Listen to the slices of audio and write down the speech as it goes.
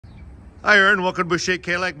Hi, Aaron. Welcome to Boucher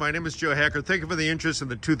Cadillac. My name is Joe Hacker. Thank you for the interest in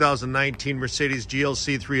the 2019 Mercedes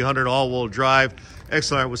GLC 300 all-wheel drive.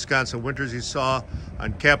 Excellent Wisconsin winters you saw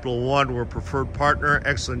on Capital One. We're a preferred partner.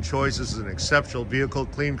 Excellent choice. This is an exceptional vehicle.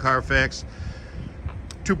 Clean Carfax.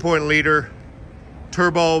 2.0-liter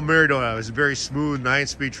turbo married oil. It's very smooth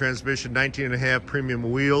 9-speed transmission, 19.5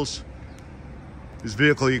 premium wheels. This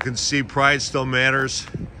vehicle, you can see pride still matters.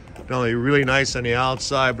 Not only really nice on the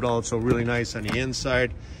outside, but also really nice on the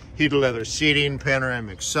inside. Heated leather seating,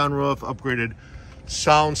 panoramic sunroof, upgraded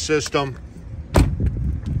sound system.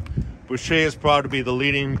 Boucher is proud to be the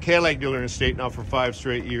leading Cadillac dealer in the state now for 5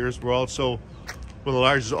 straight years. We're also one of the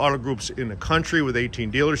largest auto groups in the country with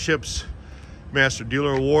 18 dealerships. Master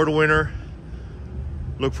Dealer Award winner.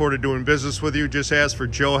 Look forward to doing business with you. Just ask for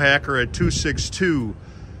Joe Hacker at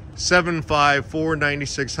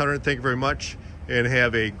 262-754-9600. Thank you very much and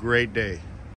have a great day.